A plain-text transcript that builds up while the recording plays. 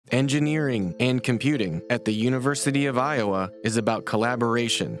Engineering and computing at the University of Iowa is about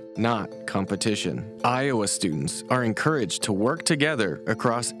collaboration, not competition. Iowa students are encouraged to work together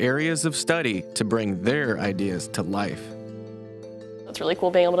across areas of study to bring their ideas to life. It's really cool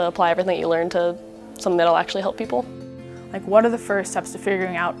being able to apply everything you learn to something that'll actually help people. Like, what are the first steps to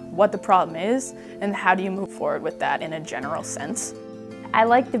figuring out what the problem is, and how do you move forward with that in a general sense? I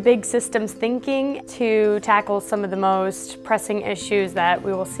like the big systems thinking to tackle some of the most pressing issues that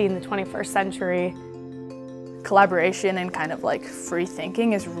we will see in the 21st century. Collaboration and kind of like free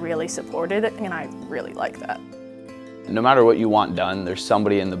thinking is really supported, and I really like that. No matter what you want done, there's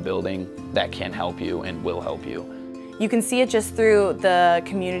somebody in the building that can help you and will help you. You can see it just through the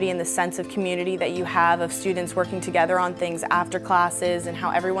community and the sense of community that you have of students working together on things after classes, and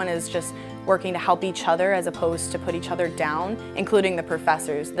how everyone is just working to help each other as opposed to put each other down, including the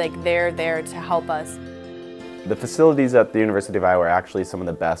professors. Like, they're there to help us. The facilities at the University of Iowa are actually some of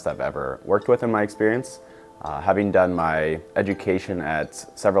the best I've ever worked with in my experience. Having done my education at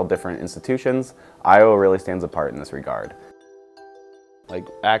several different institutions, Iowa really stands apart in this regard. Like,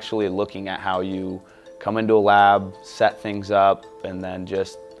 actually looking at how you come into a lab, set things up, and then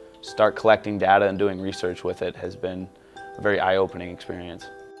just start collecting data and doing research with it has been a very eye-opening experience.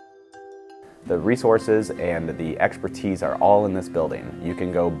 The resources and the expertise are all in this building. You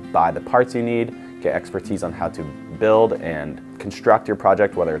can go buy the parts you need, get expertise on how to build and construct your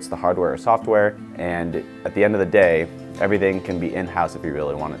project, whether it's the hardware or software, and at the end of the day, everything can be in-house if you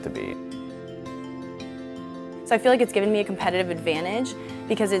really want it to be. So I feel like it's given me a competitive advantage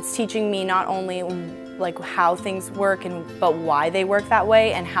because it's teaching me not only like how things work, but why they work that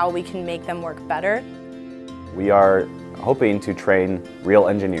way and how we can make them work better. We are hoping to train real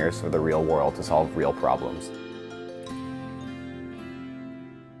engineers for the real world to solve real problems.